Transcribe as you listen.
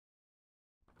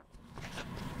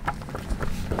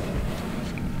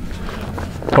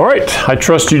All right, I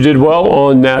trust you did well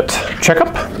on that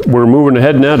checkup. We're moving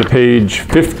ahead now to page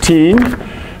 15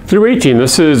 through 18.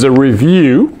 This is a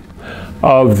review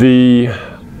of the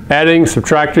adding,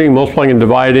 subtracting, multiplying, and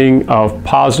dividing of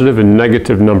positive and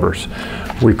negative numbers.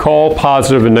 We call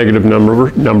positive and negative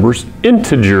numbers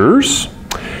integers.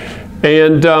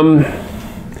 And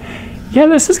yeah,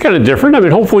 this is kind of different. I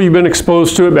mean, hopefully you've been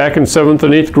exposed to it back in 7th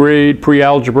and 8th grade,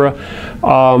 pre-algebra.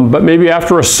 But maybe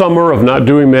after a summer of not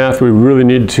doing math, we really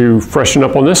need to freshen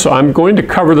up on this. So I'm going to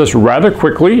cover this rather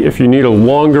quickly. If you need a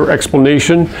longer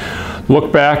explanation,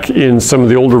 look back in some of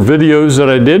the older videos that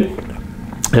I did.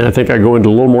 And I think I go into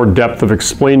a little more depth of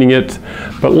explaining it.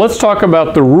 But let's talk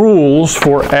about the rules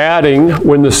for adding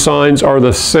when the signs are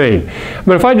the same.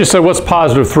 But if I just said, what's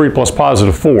positive 3 plus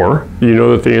positive 4? You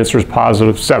know that the answer is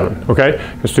positive 7,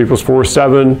 okay? Because 3 plus 4 is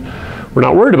 7. We're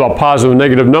not worried about positive and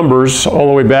negative numbers all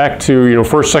the way back to,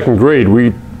 first, second grade. We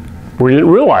didn't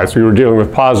realize we were dealing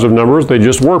with positive numbers. They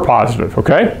just were positive,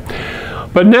 okay?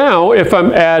 But now, if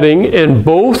I'm adding and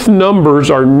both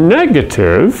numbers are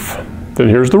negative, then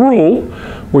here's the rule.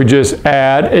 We just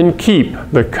add and keep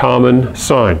the common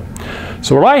sign.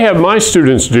 So what I have my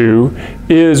students do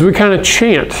is we kind of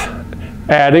chant,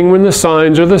 adding when the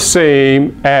signs are the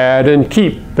same, add and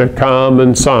keep the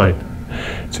common sign.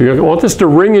 So you want this to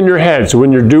ring in your head. So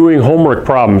when you're doing homework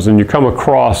problems and you come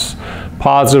across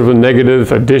positive and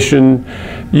negative addition,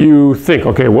 you think,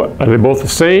 okay, what are they both the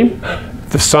same? If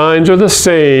the signs are the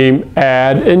same,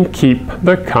 add and keep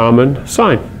the common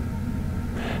sign.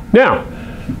 Now,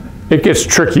 it gets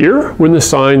trickier when the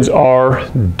signs are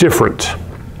different.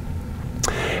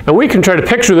 And we can try to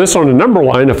picture this on a number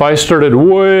line. If I started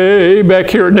way back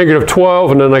here at negative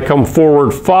 12 and then I come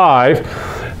forward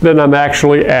 5, then I'm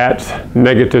actually at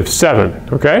negative 7,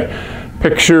 okay?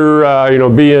 Picture,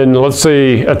 being, let's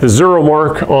say, at the 0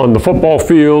 mark on the football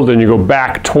field, and you go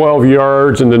back 12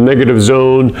 yards in the negative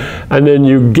zone, and then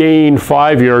you gain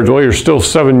 5 yards. Well, you're still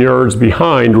 7 yards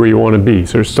behind where you want to be,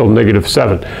 so there's still negative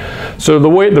 7. So the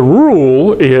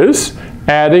rule is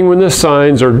adding when the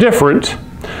signs are different,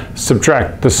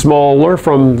 subtract the smaller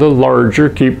from the larger,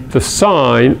 keep the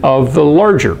sign of the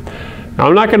larger. Now,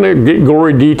 I'm not going to get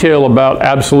gory detail about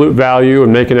absolute value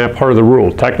and making that part of the rule.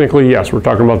 Technically, yes, we're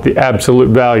talking about the absolute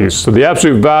values. So the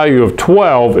absolute value of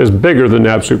 12 is bigger than the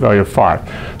absolute value of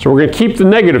 5. So we're going to keep the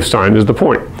negative sign is the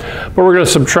point. But we're going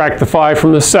to subtract the 5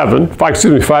 from the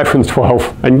 5 from the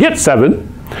 12 and get 7.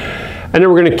 And then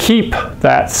we're going to keep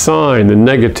that sign, the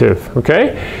negative,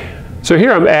 okay? So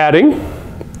here I'm adding,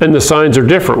 and the signs are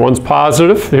different. One's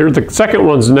positive, here the second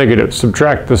one's negative.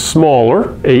 Subtract the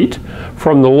smaller, 8,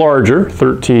 from the larger,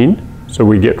 13. So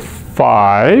we get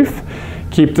 5.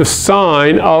 Keep the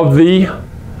sign of the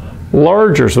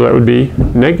larger, so that would be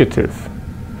negative.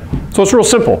 So it's real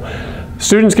simple.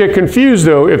 Students get confused,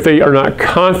 though, if they are not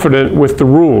confident with the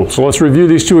rule. So let's review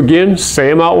these two again. Say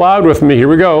them out loud with me. Here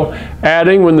we go.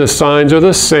 Adding when the signs are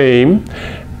the same,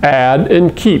 add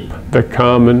and keep the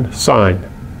common sign.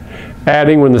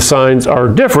 Adding when the signs are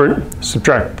different,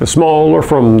 subtract the smaller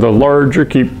from the larger,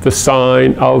 keep the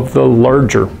sign of the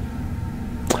larger.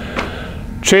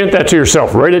 Chant that to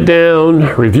yourself. Write it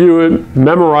down, review it,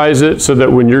 memorize it, so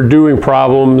that when you're doing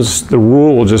problems, the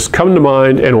rule will just come to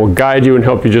mind and will guide you and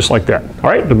help you just like that. All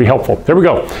right, it'll be helpful. There we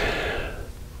go.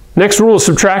 Next rule is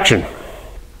subtraction.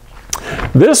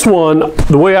 This one,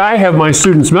 the way I have my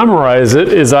students memorize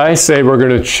it is I say we're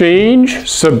going to change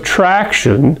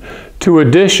subtraction to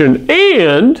addition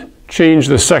and change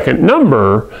the second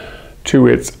number to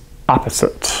its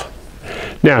opposite.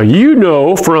 Now, you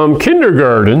know from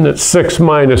kindergarten that 6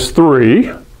 minus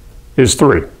 3 is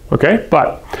 3, okay?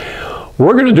 But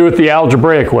we're going to do it the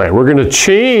algebraic way. We're going to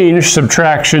change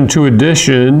subtraction to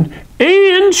addition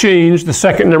and change the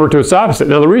second number to its opposite.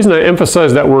 Now, the reason I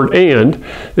emphasize that word "and"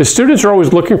 is students are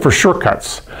always looking for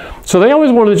shortcuts. So they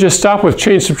always want to just stop with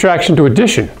change subtraction to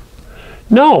addition.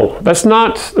 No, that's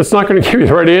not going to give you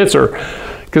the right answer,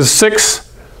 because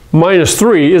 6 minus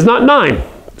 3 is not 9.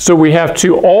 So we have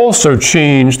to also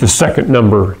change the second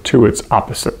number to its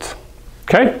opposite.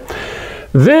 Okay?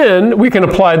 Then we can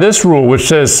apply this rule, which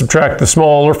says subtract the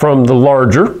smaller from the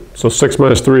larger. So 6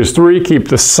 minus 3 is 3. Keep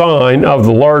the sign of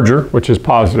the larger, which is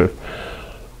positive.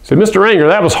 Say, Mr. Anger,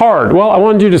 that was hard. Well, I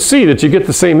wanted you to see that you get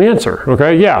the same answer.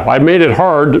 Okay? Yeah, I made it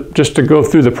hard just to go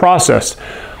through the process.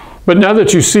 But now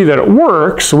that you see that it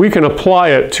works, we can apply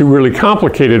it to really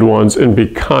complicated ones and be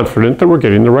confident that we're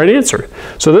getting the right answer.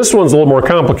 So this one's a little more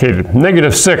complicated.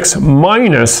 Negative 6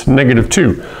 minus negative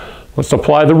 2. Let's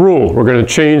apply the rule. We're going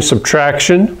to change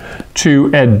subtraction to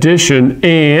addition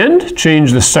and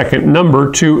change the second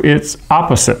number to its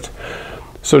opposite.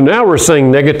 So now we're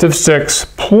saying -6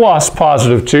 plus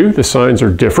 +2. The signs are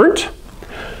different.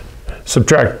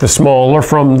 Subtract the smaller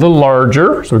from the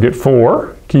larger, so we get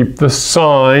 4. Keep the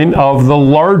sign of the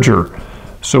larger,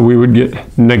 so we would get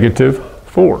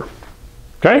 -4.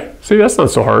 Okay, see, that's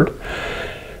not so hard.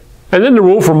 And then the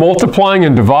rule for multiplying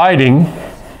and dividing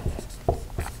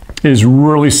is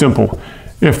really simple.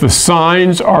 If the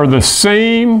signs are the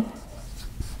same,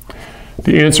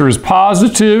 the answer is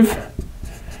positive.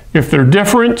 If they're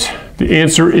different, the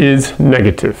answer is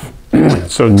negative.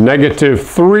 So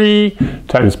 -3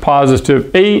 times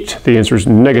 +8, the answer is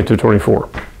 -24.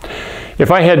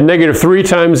 If I had -3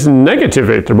 times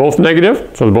 -8, they're both negative,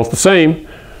 so they're both the same,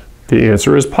 the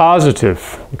answer is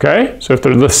positive. Okay? So if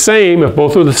they're the same, if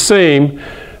both are the same,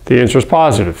 the answer is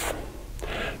positive.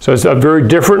 So it's a very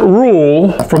different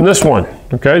rule from this one.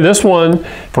 Okay? This one,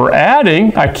 for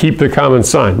adding, I keep the common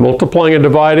sign. Multiplying and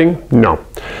dividing, no.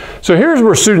 So here's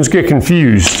where students get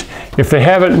confused. If they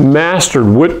haven't mastered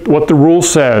what the rule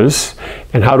says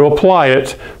and how to apply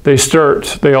it,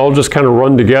 they all just kind of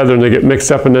run together and they get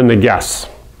mixed up and then they guess.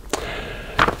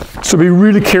 So be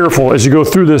really careful as you go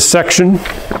through this section.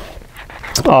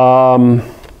 I'm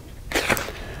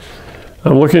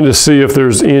looking to see if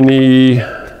there's any.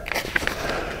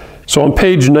 So on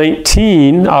page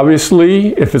 19,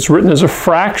 obviously, if it's written as a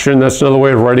fraction, that's another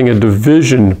way of writing a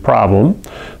division problem.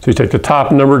 So you take the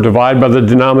top number, divide by the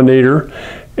denominator,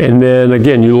 and then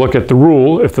again, you look at the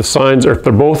rule. If the signs are, if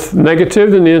they're both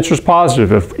negative, then the answer is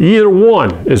positive. If either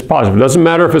one is positive, it doesn't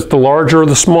matter if it's the larger or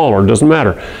the smaller, it doesn't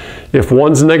matter. If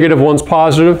one's negative, one's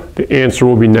positive, the answer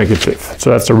will be negative. So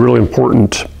that's a really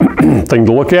important thing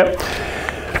to look at.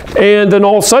 And then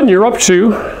all of a sudden, you're up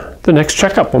to the next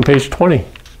checkup on page 20.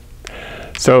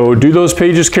 So do those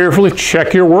pages carefully,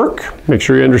 check your work, make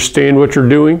sure you understand what you're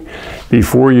doing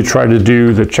before you try to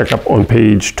do the checkup on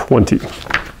page 20.